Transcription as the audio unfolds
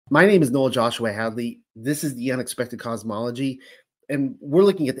My name is Noel Joshua Hadley. This is the Unexpected Cosmology, and we're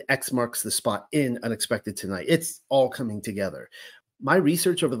looking at the X marks the spot in Unexpected tonight. It's all coming together. My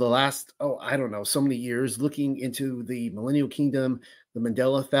research over the last, I don't know, so many years looking into the Millennial Kingdom, the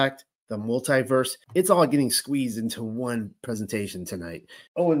Mandela effect, the multiverse, it's all getting squeezed into one presentation tonight.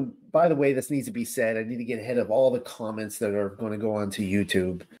 Oh, and by the way, this needs to be said. I need to get ahead of all the comments that are going to go onto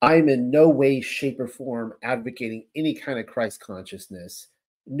YouTube. I'm in no way, shape, or form advocating any kind of Christ consciousness.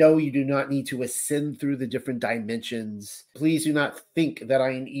 No, you do not need to ascend through the different dimensions. Please do not think that I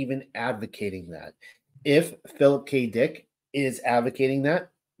am even advocating that. If Philip K. Dick is advocating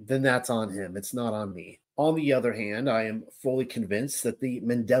that, then that's on him. It's not on me. On the other hand, I am fully convinced that the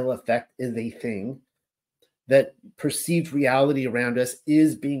Mandela effect is a thing, that perceived reality around us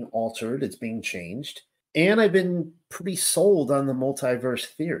is being altered, it's being changed. And I've been pretty sold on the multiverse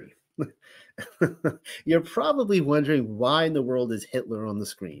theory. You're probably wondering why in the world is Hitler on the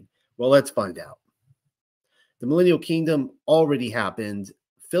screen? Well, let's find out. The Millennial Kingdom already happened.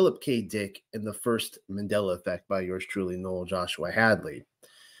 Philip K. Dick and the first Mandela effect by yours truly, Noel Joshua Hadley.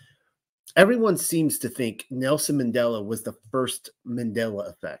 Everyone seems to think Nelson Mandela was the first Mandela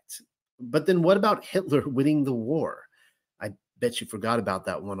effect. But then what about Hitler winning the war? I bet you forgot about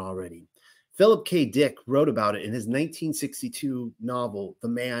that one already. Philip K. Dick wrote about it in his 1962 novel, The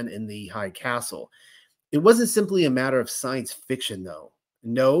Man in the High Castle. It wasn't simply a matter of science fiction, though.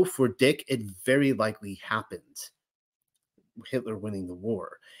 No, for Dick, it very likely happened, Hitler winning the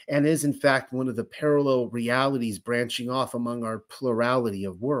war, and is in fact one of the parallel realities branching off among our plurality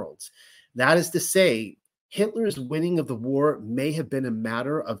of worlds. That is to say, Hitler's winning of the war may have been a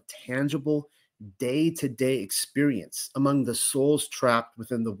matter of tangible day-to-day experience among the souls trapped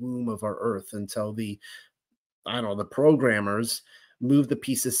within the womb of our Earth until the programmers moved the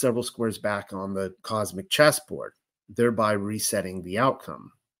pieces several squares back on the cosmic chessboard, thereby resetting the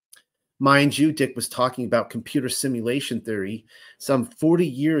outcome. Mind you, Dick was talking about computer simulation theory some 40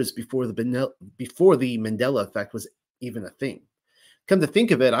 years before the Mandela effect was even a thing. Come to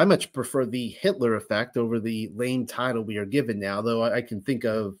think of it, I much prefer the Hitler effect over the lame title we are given now, though I can think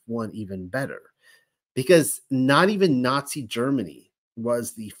of one even better. Because not even Nazi Germany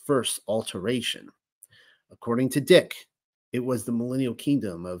was the first alteration. According to Dick, it was the Millennial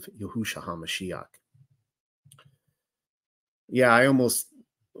Kingdom of Yahushua HaMashiach. Yeah, I almost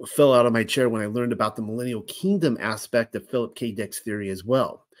fell out of my chair when I learned about the Millennial Kingdom aspect of Philip K. Dick's theory as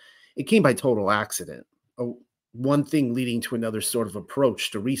well. It came by total accident, one thing leading to another sort of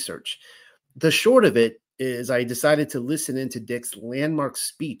approach to research. The short of it is I decided to listen into Dick's landmark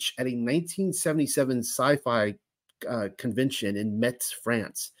speech at a 1977 sci-fi convention in Metz,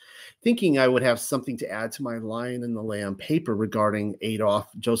 France, thinking I would have something to add to my Lion and the Lamb paper regarding Adolf,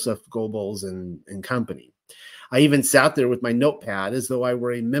 Joseph Goebbels, and company. I even sat there with my notepad as though I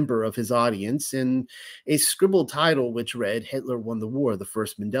were a member of his audience and a scribbled title which read, Hitler won the war, the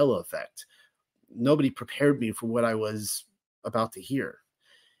first Mandela effect. Nobody prepared me for what I was about to hear.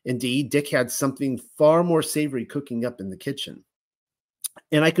 Indeed, Dick had something far more savory cooking up in the kitchen.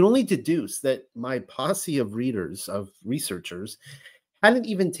 And I can only deduce that my posse of researchers, hadn't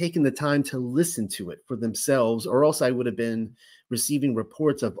even taken the time to listen to it for themselves, or else I would have been receiving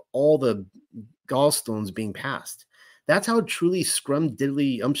reports of all the gallstones being passed. That's how truly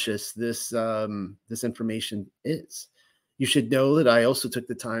scrum-diddly-umptious this information is. You should know that I also took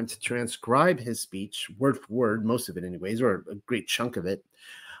the time to transcribe his speech, word for word, most of it anyways, or a great chunk of it.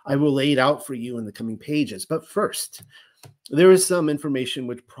 I will lay it out for you in the coming pages. But first, there is some information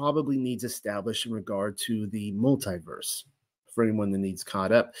which probably needs established in regard to the multiverse, for anyone that needs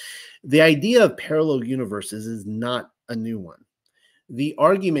caught up. The idea of parallel universes is not a new one. The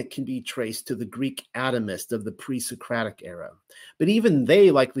argument can be traced to the Greek atomists of the pre-Socratic era, but even they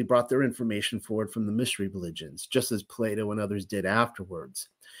likely brought their information forward from the mystery religions, just as Plato and others did afterwards.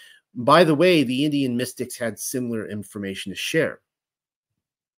 By the way, the Indian mystics had similar information to share.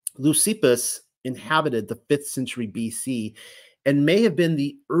 Leucippus inhabited the 5th century BC and may have been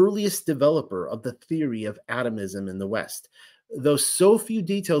the earliest developer of the theory of atomism in the West, though so few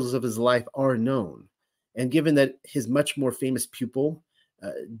details of his life are known. And given that his much more famous pupil,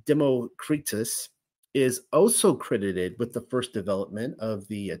 Democritus, is also credited with the first development of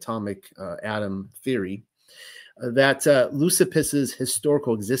the atomic atom theory, that Leucippus's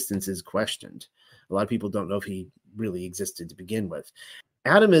historical existence is questioned. A lot of people don't know if he really existed to begin with.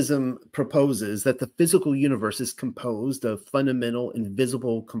 Atomism proposes that the physical universe is composed of fundamental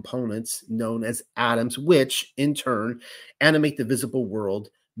invisible components known as atoms, which, in turn, animate the visible world,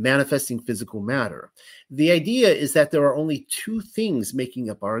 manifesting physical matter. The idea is that there are only two things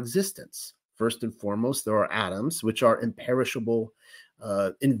making up our existence. First and foremost, there are atoms, which are imperishable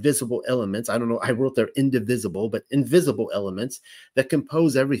invisible elements. I don't know, I wrote there indivisible, but invisible elements that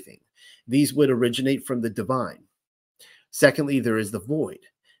compose everything. These would originate from the divine. Secondly, there is the void.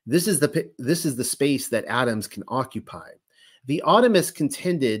 This is the space that atoms can occupy. The Automist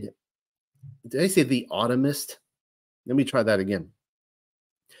contended, did I say the Automist? Let me try that again.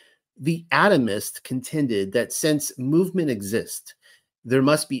 The atomist contended that since movement exists, there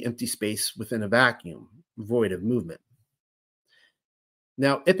must be empty space within a vacuum, void of movement.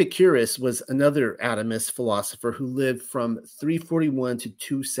 Now, Epicurus was another atomist philosopher who lived from 341 to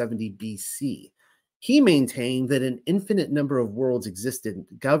 270 BC. He maintained that an infinite number of worlds existed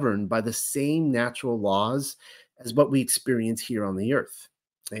governed by the same natural laws as what we experience here on the earth.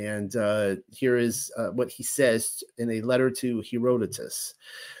 And here is what he says in a letter to Herodotus.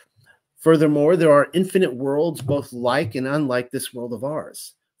 Furthermore, there are infinite worlds, both like and unlike this world of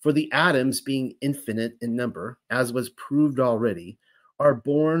ours. For the atoms, being infinite in number, as was proved already, are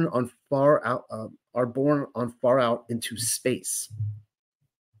born on far out into space.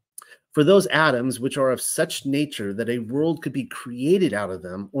 For those atoms which are of such nature that a world could be created out of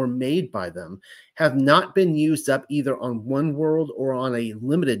them or made by them, have not been used up either on one world or on a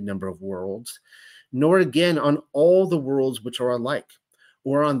limited number of worlds, nor again on all the worlds which are alike,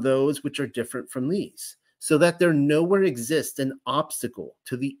 or on those which are different from these, so that there nowhere exists an obstacle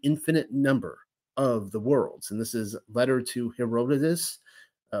to the infinite number of the worlds. And this is letter to Herodotus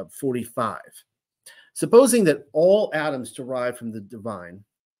 45. Supposing that all atoms derive from the divine,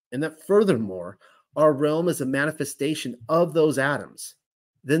 and that furthermore, our realm is a manifestation of those atoms,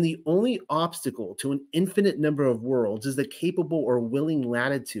 then the only obstacle to an infinite number of worlds is the capable or willing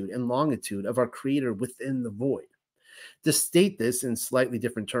latitude and longitude of our Creator within the void. To state this in slightly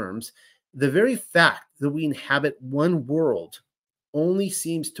different terms, the very fact that we inhabit one world only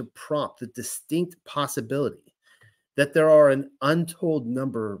seems to prompt the distinct possibility that there are an untold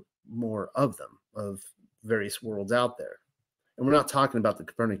number more of them, of various worlds out there. And we're not talking about the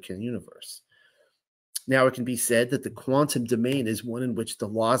Copernican universe. Now, it can be said that the quantum domain is one in which the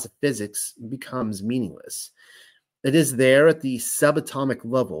laws of physics becomes meaningless. It is there at the subatomic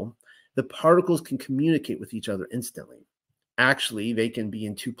level, the particles can communicate with each other instantly. Actually, they can be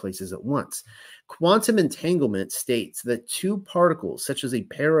in two places at once. Quantum entanglement states that two particles, such as a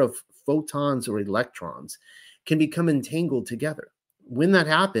pair of photons or electrons, can become entangled together. When that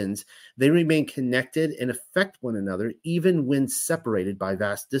happens, they remain connected and affect one another even when separated by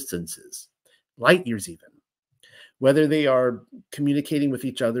vast distances, light years even. Whether they are communicating with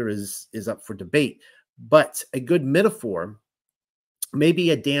each other is up for debate, but a good metaphor may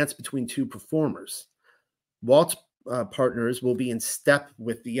be a dance between two performers. Waltz partners will be in step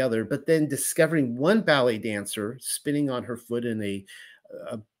with the other, but then discovering one ballet dancer spinning on her foot in a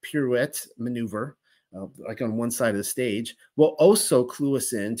pirouette maneuver, like on one side of the stage, will also clue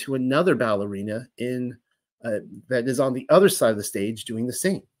us in to another ballerina that is on the other side of the stage doing the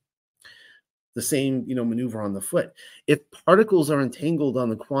same maneuver on the foot. If particles are entangled on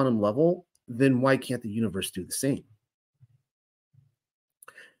the quantum level, then why can't the universe do the same?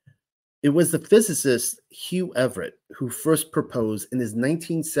 It was the physicist Hugh Everett who first proposed in his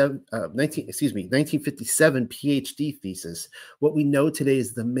 1957 PhD thesis what we know today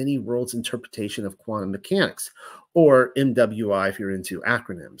as the many worlds interpretation of quantum mechanics, or MWI if you're into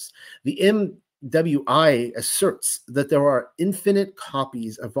acronyms. The MWI asserts that there are infinite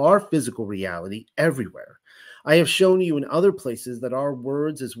copies of our physical reality everywhere. I have shown you in other places that our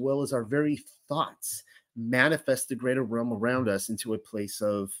words, as well as our very thoughts, manifest the greater realm around us into a place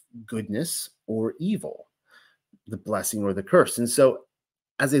of goodness or evil, the blessing or the curse. And so,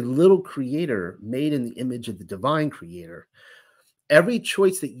 as a little creator made in the image of the divine creator, every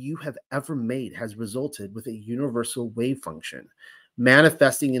choice that you have ever made has resulted with a universal wave function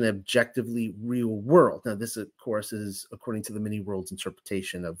manifesting in an objectively real world. Now, this, of course, is according to the many worlds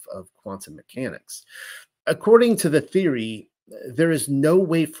interpretation of quantum mechanics. According to the theory, there is no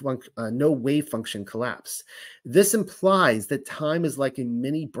wave function collapse. This implies that time is like a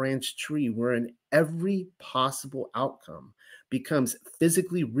mini branch tree wherein every possible outcome becomes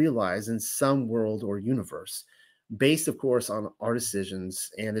physically realized in some world or universe, based, of course, on our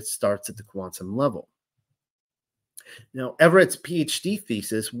decisions, and it starts at the quantum level. Now, Everett's PhD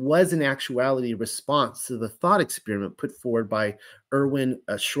thesis was in actuality a response to the thought experiment put forward by Erwin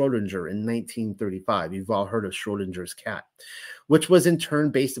Schrödinger in 1935. You've all heard of Schrödinger's cat, which was in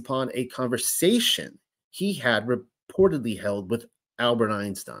turn based upon a conversation he had reportedly held with Albert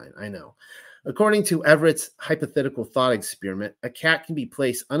Einstein. I know. According to Everett's hypothetical thought experiment, a cat can be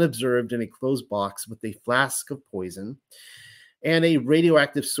placed unobserved in a closed box with a flask of poison and a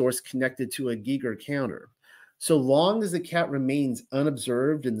radioactive source connected to a Geiger counter. So long as the cat remains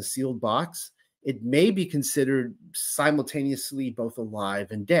unobserved in the sealed box, it may be considered simultaneously both alive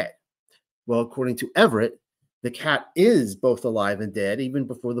and dead. Well, according to Everett, the cat is both alive and dead even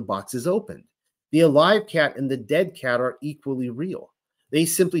before the box is opened. The alive cat and the dead cat are equally real. They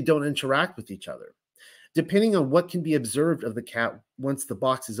simply don't interact with each other. Depending on what can be observed of the cat once the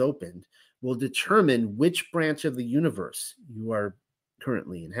box is opened, will determine which branch of the universe you are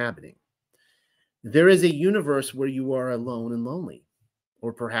currently inhabiting. There is a universe where you are alone and lonely,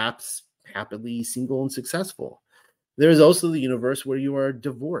 or perhaps happily single and successful. There is also the universe where you are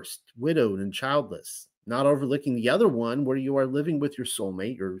divorced, widowed, and childless, not overlooking the other one where you are living with your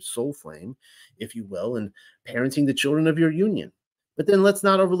soulmate, your soul flame, if you will, and parenting the children of your union. But then let's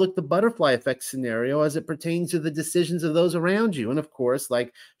not overlook the butterfly effect scenario as it pertains to the decisions of those around you. And of course,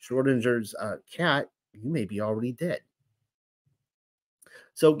 like Schrodinger's cat, you may be already dead.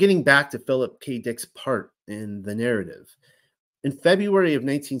 So, getting back to Philip K. Dick's part in the narrative, in February of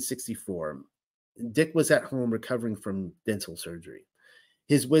 1964, Dick was at home recovering from dental surgery.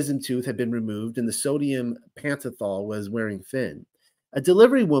 His wisdom tooth had been removed and the sodium pentothal was wearing thin. A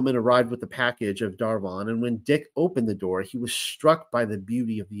delivery woman arrived with a package of Darvon, and when Dick opened the door, he was struck by the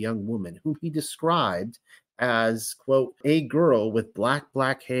beauty of the young woman, whom he described as, quote, a girl with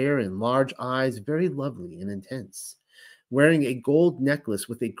black hair and large eyes, very lovely and intense, wearing a gold necklace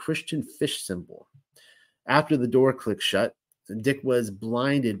with a Christian fish symbol. After the door clicked shut, Dick was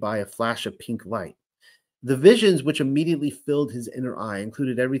blinded by a flash of pink light. The visions which immediately filled his inner eye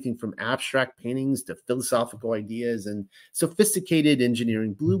included everything from abstract paintings to philosophical ideas and sophisticated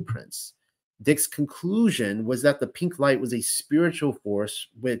engineering blueprints. Dick's conclusion was that the pink light was a spiritual force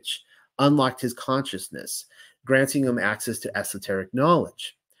which unlocked his consciousness, granting him access to esoteric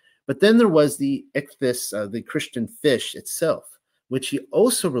knowledge. But then there was the ichthys, the Christian fish itself, which he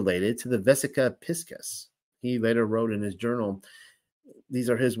also related to the Vesica piscis. He later wrote in his journal, these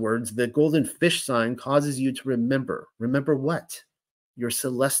are his words, the golden fish sign causes you to remember. Remember what? Your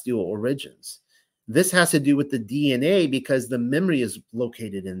celestial origins. This has to do with the DNA because the memory is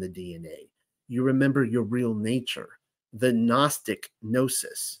located in the DNA. You remember your real nature, the Gnostic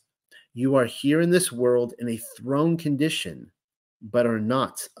gnosis. You are here in this world in a throne condition, but are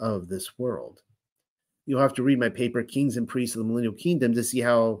not of this world. You'll have to read my paper, Kings and Priests of the Millennial Kingdom, to see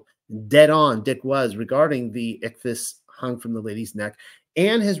how dead on Dick was regarding the ichthys hung from the lady's neck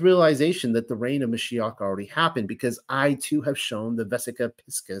and his realization that the reign of Mashiach already happened, because I too have shown the Vesica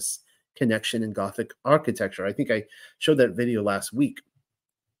piscis connection in Gothic architecture. I think I showed that video last week.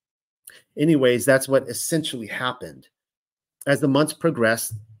 Anyways, that's what essentially happened. As the months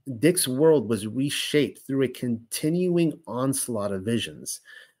progressed, Dick's world was reshaped through a continuing onslaught of visions,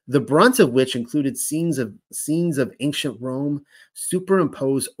 the brunt of which included scenes of ancient Rome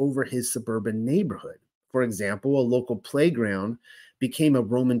superimposed over his suburban neighborhood. For example, a local playground became a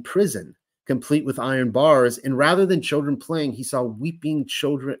Roman prison, complete with iron bars, and rather than children playing, he saw weeping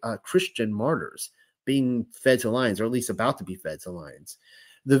children, Christian martyrs, being fed to lions, or at least about to be fed to lions.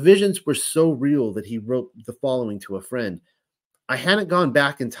 The visions were so real that he wrote the following to a friend: I hadn't gone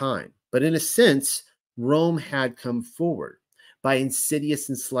back in time, but in a sense, Rome had come forward by insidious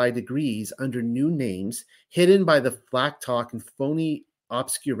and sly degrees under new names, hidden by the flack talk and phony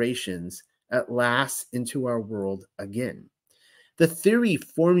obscurations, at last into our world again. The theory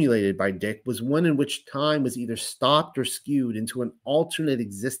formulated by Dick was one in which time was either stopped or skewed into an alternate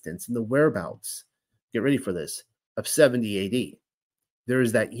existence in the whereabouts, get ready for this, of 70 AD. There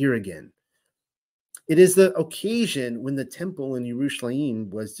is that year again. It is the occasion when the temple in Jerusalem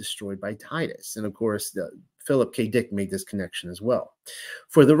was destroyed by Titus. And of course, Philip K. Dick made this connection as well.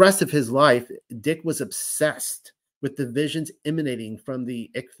 For the rest of his life, Dick was obsessed with the visions emanating from the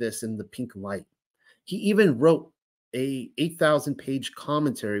ichthys and the pink light. He even wrote a 8,000-page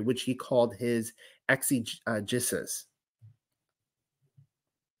commentary, which he called his exegesis.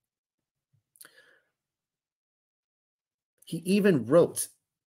 He even wrote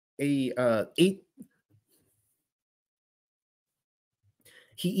an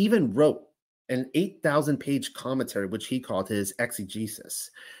 8,000-page commentary, which he called his exegesis.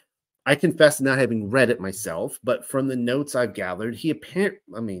 I confess to not having read it myself, but from the notes I've gathered,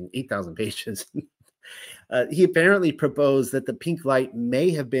 8,000 pages. He apparently proposed that the pink light may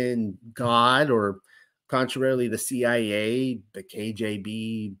have been God, or contrarily, the CIA, the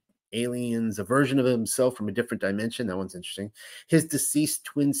KGB, aliens, a version of himself from a different dimension. That one's interesting. His deceased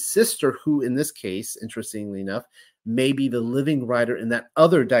twin sister, who in this case, interestingly enough, may be the living writer in that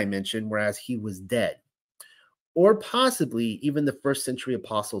other dimension, whereas he was dead. Or possibly even the first century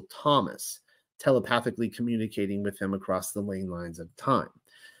apostle Thomas, telepathically communicating with him across the lane lines of time.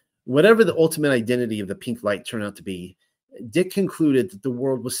 Whatever the ultimate identity of the pink light turned out to be, Dick concluded that the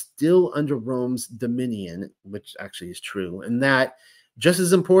world was still under Rome's dominion, which actually is true, and that, just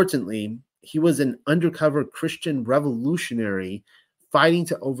as importantly, he was an undercover Christian revolutionary fighting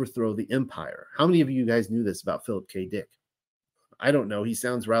to overthrow the empire. How many of you guys knew this about Philip K. Dick? I don't know. He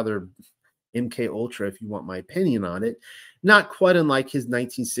sounds rather MK Ultra, if you want my opinion on it. Not quite unlike his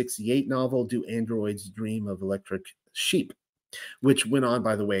 1968 novel, Do Androids Dream of Electric Sheep, which went on,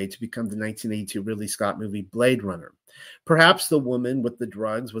 by the way, to become the 1982 Ridley Scott movie Blade Runner. Perhaps the woman with the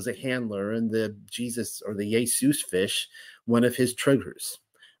drugs was a handler and the Jesus or the Jesus fish one of his triggers.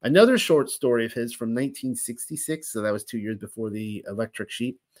 Another short story of his from 1966, so that was 2 years before the Electric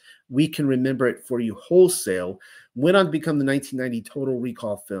Sheep, We Can Remember It For You Wholesale, went on to become the 1990 Total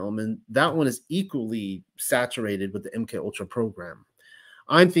Recall film, and that one is equally saturated with the MK Ultra program.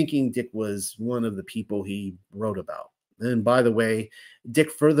 I'm thinking Dick was one of the people he wrote about. And by the way, Dick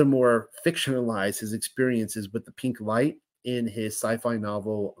furthermore fictionalized his experiences with the pink light in his sci-fi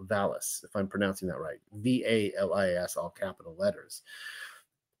novel Valis, if I'm pronouncing that right, Valis, all capital letters.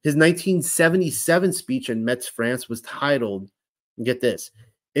 His 1977 speech in Metz, France was titled, get this,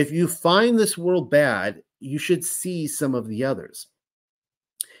 "If you find this world bad, you should see some of the others."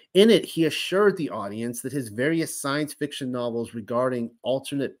 In it, he assured the audience that his various science fiction novels regarding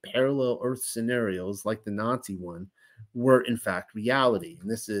alternate parallel Earth scenarios, like the Nazi one, were in fact reality. And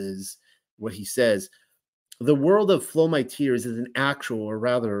this is what he says: "The world of Flow My Tears is an actual, or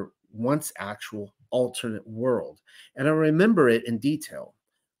rather once actual, alternate world. And I remember it in detail.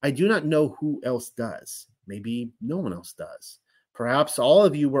 I do not know who else does. Maybe no one else does. Perhaps all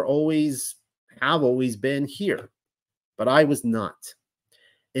of you have always been here, but I was not."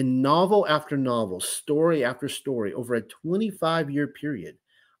 In novel after novel, story after story, over a 25-year period,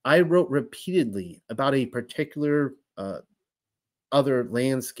 I wrote repeatedly about a particular other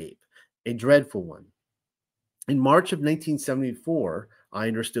landscape, a dreadful one. In March of 1974, I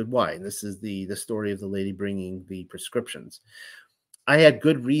understood why. And this is the story of the lady bringing the prescriptions. I had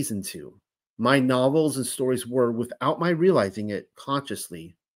good reason to. My novels and stories were, without my realizing it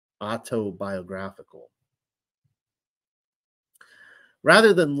consciously, autobiographical.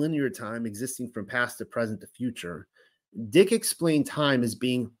 Rather than linear time existing from past to present to future, Dick explained time as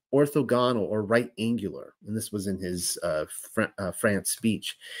being orthogonal or right angular, and this was in his France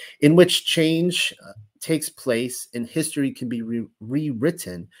speech, in which change takes place and history can be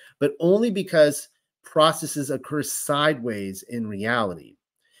rewritten, but only because processes occur sideways in reality.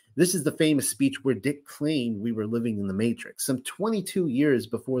 This is the famous speech where Dick claimed we were living in the Matrix, some 22 years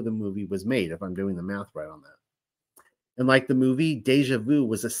before the movie was made, if I'm doing the math right on that. And like the movie, deja vu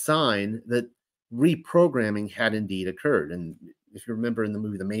was a sign that reprogramming had indeed occurred. And if you remember in the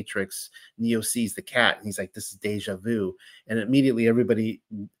movie The Matrix, Neo sees the cat and he's like, "This is deja vu." And immediately everybody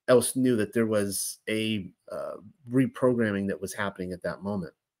else knew that there was a reprogramming that was happening at that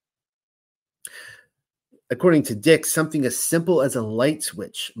moment. According to Dick, something as simple as a light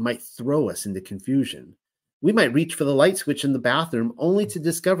switch might throw us into confusion. We might reach for the light switch in the bathroom only to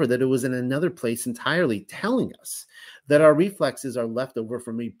discover that it was in another place entirely, telling us that our reflexes are left over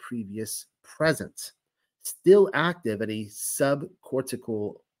from a previous present, still active at a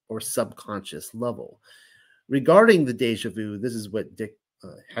subcortical or subconscious level. Regarding the deja vu, this is what Dick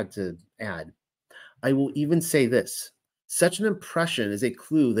had to add. I will even say this: such an impression is a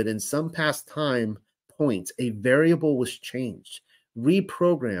clue that in some past time points, a variable was changed,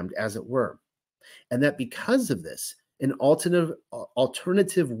 reprogrammed as it were, and that because of this, an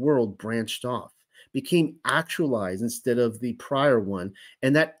alternative world branched off, became actualized instead of the prior one,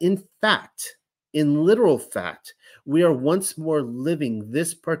 and that in fact, in literal fact, we are once more living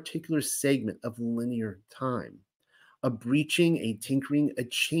this particular segment of linear time. A breaching, a tinkering, a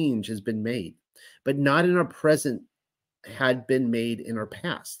change has been made, but not in our present, had been made in our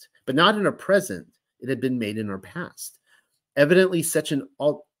past. But not in our present, it had been made in our past. Evidently, such an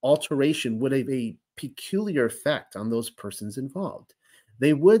alteration would have a peculiar effect on those persons involved.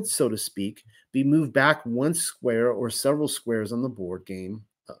 They would, so to speak, be moved back one square or several squares on the board game,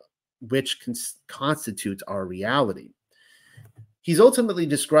 which constitutes our reality. He's ultimately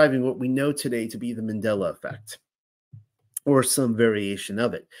describing what we know today to be the Mandela effect, or some variation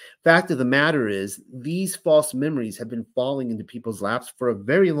of it. Fact of the matter is, these false memories have been falling into people's laps for a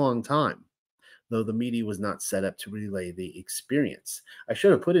very long time, though the media was not set up to relay the experience. I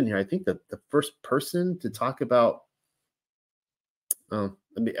should have put in here, I think that the first person to talk about,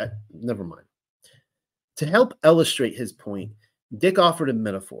 never mind. To help illustrate his point, Dick offered a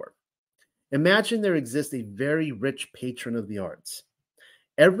metaphor. Imagine there exists a very rich patron of the arts.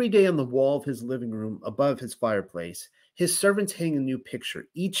 Every day on the wall of his living room above his fireplace, His servants hang a new picture,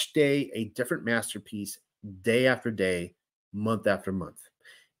 each day a different masterpiece, day after day, month after month.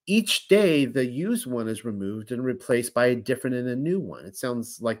 Each day, the used one is removed and replaced by a different and a new one. It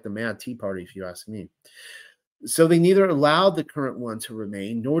sounds like the Mad Tea Party, if you ask me. So they neither allow the current one to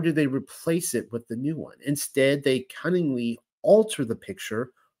remain, nor do they replace it with the new one. Instead, they cunningly alter the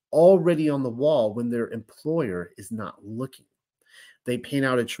picture already on the wall when their employer is not looking. They paint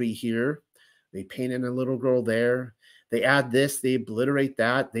out a tree here, they paint in a little girl there, they add this, they obliterate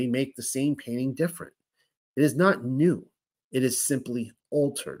that, they make the same painting different. It is not new, it is simply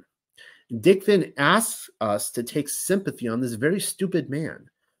altered. Dick then asks us to take sympathy on this very stupid man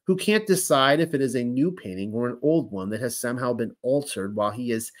who can't decide if it is a new painting or an old one that has somehow been altered while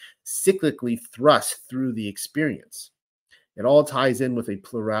he is cyclically thrust through the experience. It all ties in with a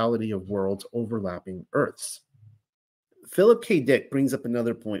plurality of worlds overlapping Earths. Philip K. Dick brings up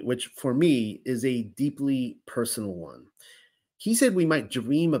another point, which for me is a deeply personal one. He said we might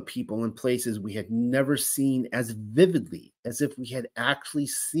dream of people and places we had never seen as vividly as if we had actually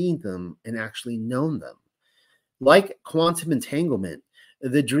seen them and actually known them. Like quantum entanglement,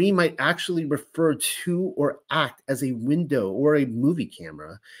 the dream might actually refer to or act as a window or a movie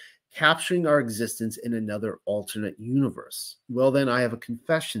camera, capturing our existence in another alternate universe. Well, then I have a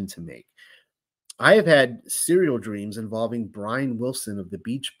confession to make. I have had serial dreams involving Brian Wilson of the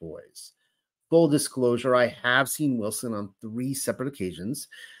Beach Boys. Full disclosure, I have seen Wilson on 3 separate occasions,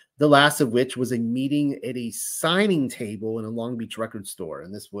 the last of which was a meeting at a signing table in a Long Beach record store.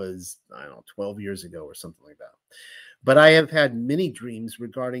 And this was, 12 years ago or something like that. But I have had many dreams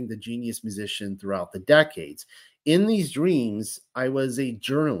regarding the genius musician throughout the decades. In these dreams, I was a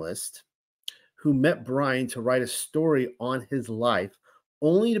journalist who met Brian to write a story on his life,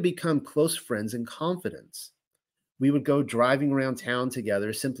 only to become close friends and confidants. We would go driving around town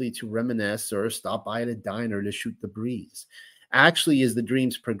together simply to reminisce or stop by at a diner to shoot the breeze. Actually, as the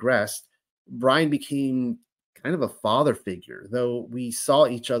dreams progressed, Brian became kind of a father figure, though we saw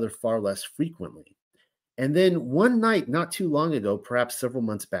each other far less frequently. And then one night, not too long ago, perhaps several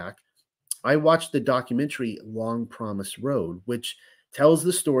months back, I watched the documentary Long Promised Road, which tells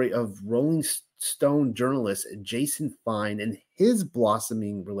the story of Rolling Stone journalist Jason Fine and his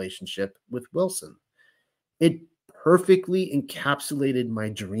blossoming relationship with Wilson. It perfectly encapsulated my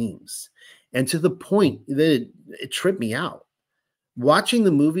dreams, and to the point that it tripped me out. Watching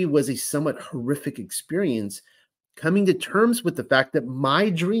the movie was a somewhat horrific experience, coming to terms with the fact that my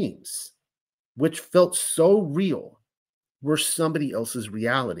dreams, which felt so real, were somebody else's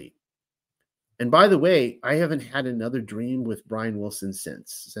reality. And by the way, I haven't had another dream with Brian Wilson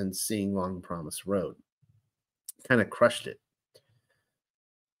since seeing Long Promised Road. Kind of crushed it.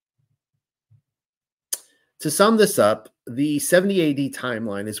 To sum this up, the 70 AD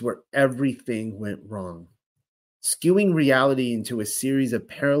timeline is where everything went wrong, skewing reality into a series of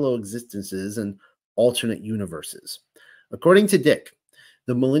parallel existences and alternate universes. According to Dick,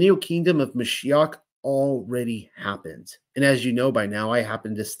 the millennial kingdom of Mashiach already happened. And as you know by now, I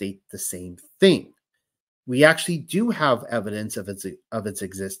happen to state the same thing. We actually do have evidence of its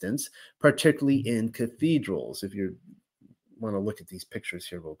existence, particularly in cathedrals, if you want to look at these pictures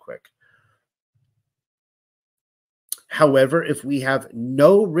here real quick. However, if we have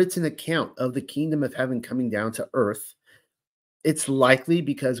no written account of the kingdom of heaven coming down to earth, it's likely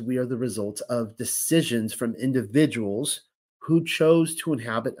because we are the result of decisions from individuals who chose to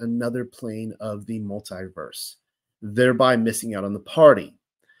inhabit another plane of the multiverse, thereby missing out on the party,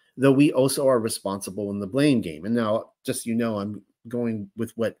 though we also are responsible in the blame game. And now, just I'm going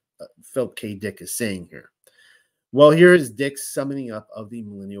with what Philip K. Dick is saying here. Well, here is Dick's summing up of the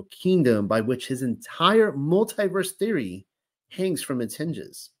millennial kingdom, by which his entire multiverse theory hangs from its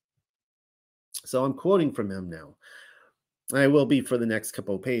hinges. So I'm quoting from him now. I will be for the next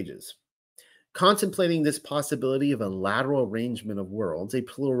couple of pages. Contemplating this possibility of a lateral arrangement of worlds, a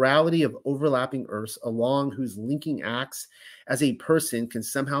plurality of overlapping Earths along whose linking acts as a person can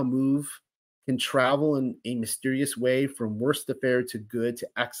somehow can travel in a mysterious way from worst affair to good to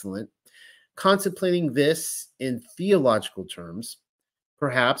excellent. Contemplating this in theological terms,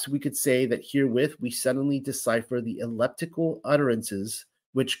 perhaps we could say that herewith we suddenly decipher the elliptical utterances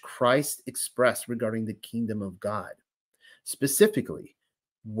which Christ expressed regarding the kingdom of God, specifically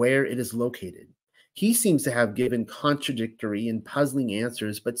where it is located. He seems to have given contradictory and puzzling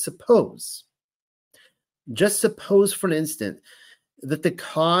answers, but just suppose for an instant, that the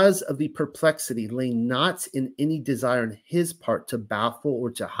cause of the perplexity lay not in any desire on his part to baffle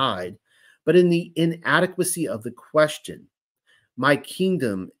or to hide, but in the inadequacy of the question. My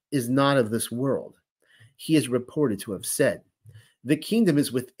kingdom is not of this world. He is reported to have said, the kingdom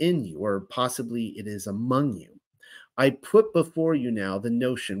is within you, or possibly it is among you. I put before you now the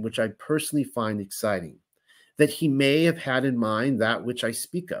notion which I personally find exciting, that he may have had in mind that which I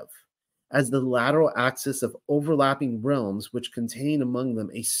speak of, as the lateral axis of overlapping realms which contain among them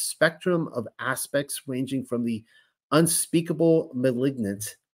a spectrum of aspects ranging from the unspeakable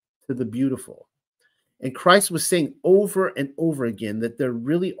malignant to the beautiful. And Christ was saying over and over again that there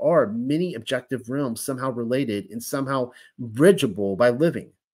really are many objective realms somehow related and somehow bridgeable by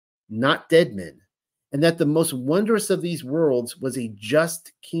living, not dead men, and that the most wondrous of these worlds was a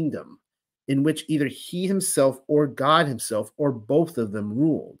just kingdom in which either he himself or God himself or both of them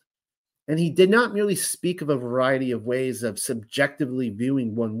ruled. And he did not merely speak of a variety of ways of subjectively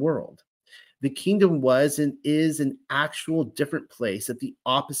viewing one world. The kingdom was and is an actual different place at the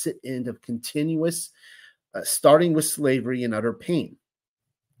opposite end of continuous, starting with slavery and utter pain.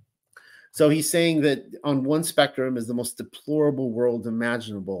 So he's saying that on one spectrum is the most deplorable world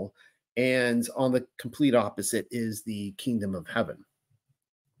imaginable, and on the complete opposite is the kingdom of heaven.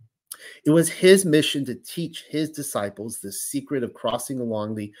 It was his mission to teach his disciples the secret of crossing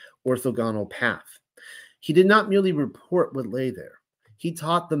along the orthogonal path. He did not merely report what lay there. He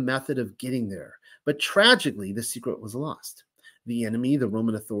taught the method of getting there. But tragically, the secret was lost. The enemy, the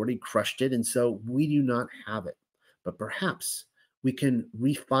Roman authority, crushed it, and so we do not have it. But perhaps we can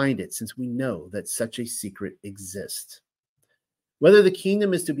re-find it, since we know that such a secret exists. Whether the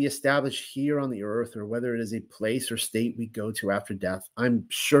kingdom is to be established here on the earth or whether it is a place or state we go to after death, I'm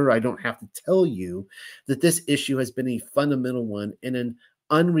sure I don't have to tell you that this issue has been a fundamental one and an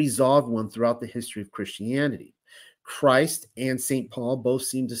unresolved one throughout the history of Christianity. Christ and St. Paul both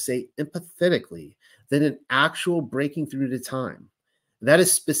seem to say empathetically that an actual breaking through to time, that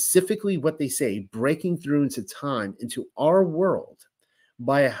is specifically what they say, breaking through into time, into our world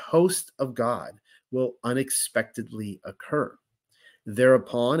by a host of God, will unexpectedly occur.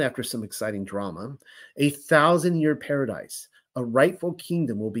 Thereupon, after some exciting drama, a 1,000-year paradise, a rightful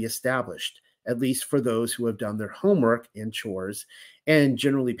kingdom will be established, at least for those who have done their homework and chores and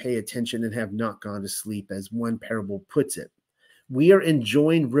generally pay attention and have not gone to sleep, as one parable puts it. We are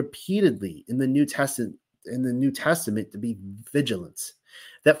enjoined repeatedly in the New Testament to be vigilant,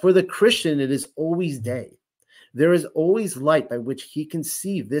 that for the Christian it is always day. There is always light by which he can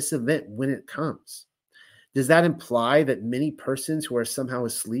see this event when it comes. Does that imply that many persons who are somehow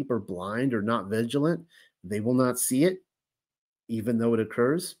asleep or blind or not vigilant, they will not see it, even though it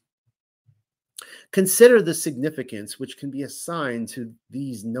occurs? Consider the significance which can be assigned to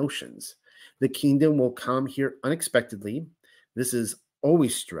these notions. The kingdom will come here unexpectedly. This is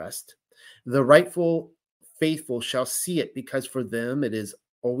always stressed. The rightful faithful shall see it because for them it is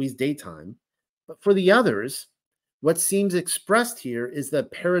always daytime. But for the others, what seems expressed here is the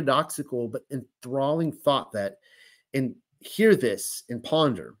paradoxical but enthralling thought that, and hear this and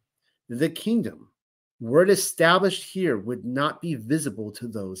ponder, the kingdom, were it established here, would not be visible to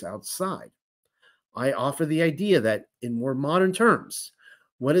those outside. I offer the idea that, in more modern terms,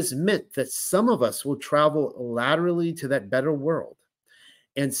 what is meant that some of us will travel laterally to that better world,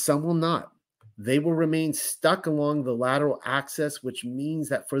 and some will not. They will remain stuck along the lateral axis, which means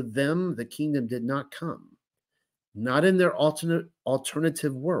that for them, the kingdom did not come. Not in their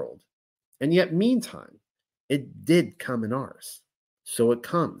alternative world. And yet, meantime, it did come in ours. So it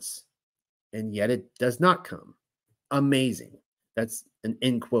comes. And yet it does not come. Amazing. That's an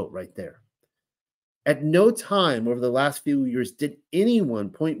end quote right there. At no time over the last few years did anyone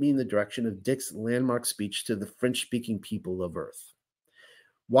point me in the direction of Dick's landmark speech to the French-speaking people of Earth.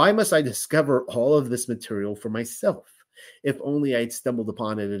 Why must I discover all of this material for myself? If only I had stumbled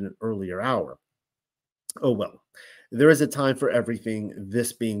upon it in an earlier hour. Oh, well, there is a time for everything,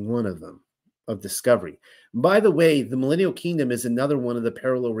 this being one of them, of discovery. By the way, the Millennial Kingdom is another one of the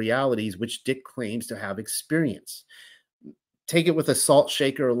parallel realities which Dick claims to have experienced. Take it with a salt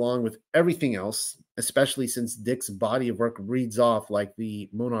shaker along with everything else, especially since Dick's body of work reads off like the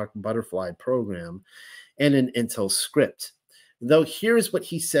Monarch Butterfly program and an Intel script. Though here's what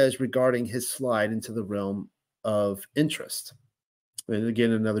he says regarding his slide into the realm of interest. And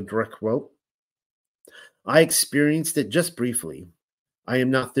again, another direct quote. I experienced it just briefly. I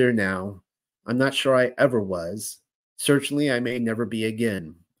am not there now. I'm not sure I ever was. Certainly I may never be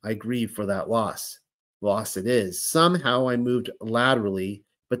again. I grieve for that loss. Loss it is. Somehow I moved laterally,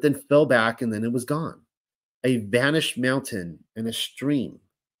 but then fell back and then it was gone. A vanished mountain and a stream,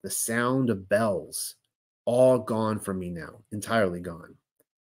 the sound of bells, all gone from me now, entirely gone.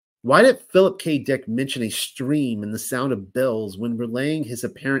 Why did Philip K. Dick mention a stream and the sound of bells when relaying his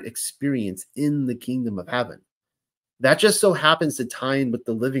apparent experience in the kingdom of heaven? That just so happens to tie in with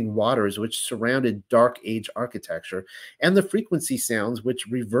the living waters which surrounded Dark Age architecture and the frequency sounds which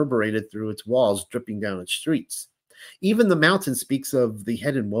reverberated through its walls, dripping down its streets. Even the mountain speaks of the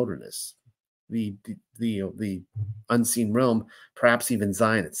hidden wilderness, the unseen realm, perhaps even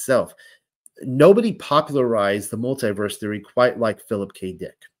Zion itself. Nobody popularized the multiverse theory quite like Philip K.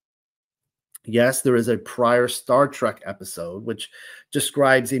 Dick. Yes, there is a prior Star Trek episode which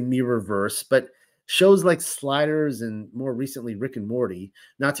describes a mirrorverse, but shows like Sliders and more recently Rick and Morty,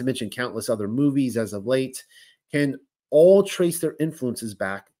 not to mention countless other movies as of late, can all trace their influences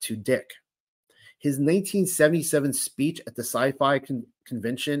back to Dick. His 1977 speech at the Sci-Fi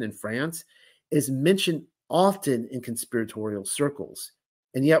Convention in France is mentioned often in conspiratorial circles.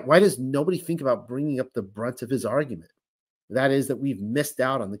 And yet, why does nobody think about bringing up the brunt of his argument? That is, that we've missed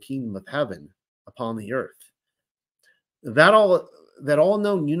out on the kingdom of heaven upon the earth. That all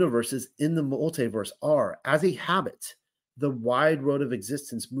known universes in the multiverse are, as a habit, the wide road of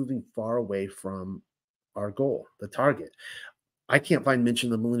existence moving far away from our goal, the target. I can't find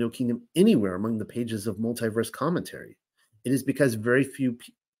mention of the Millennial Kingdom anywhere among the pages of multiverse commentary. It is because very few,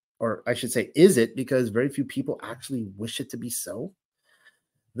 or I should say, is it because very few people actually wish it to be so?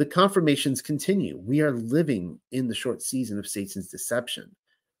 The confirmations continue. We are living in the short season of Satan's deception.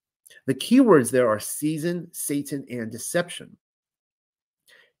 The keywords there are season, Satan, and deception.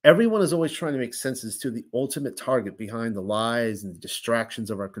 Everyone is always trying to make sense as to the ultimate target behind the lies and the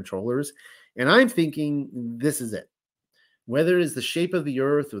distractions of our controllers. And I'm thinking this is it. Whether it is the shape of the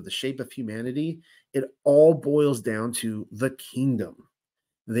earth or the shape of humanity, it all boils down to the kingdom.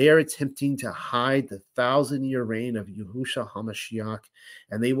 They are attempting to hide the 1,000-year reign of Yahushua HaMashiach,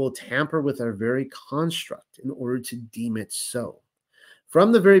 and they will tamper with our very construct in order to deem it so.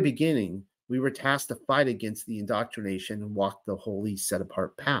 From the very beginning, we were tasked to fight against the indoctrination and walk the holy,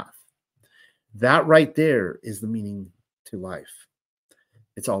 set-apart path. That right there is the meaning to life.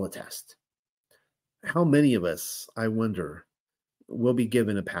 It's all a test. How many of us, I wonder, will be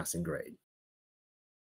given a passing grade?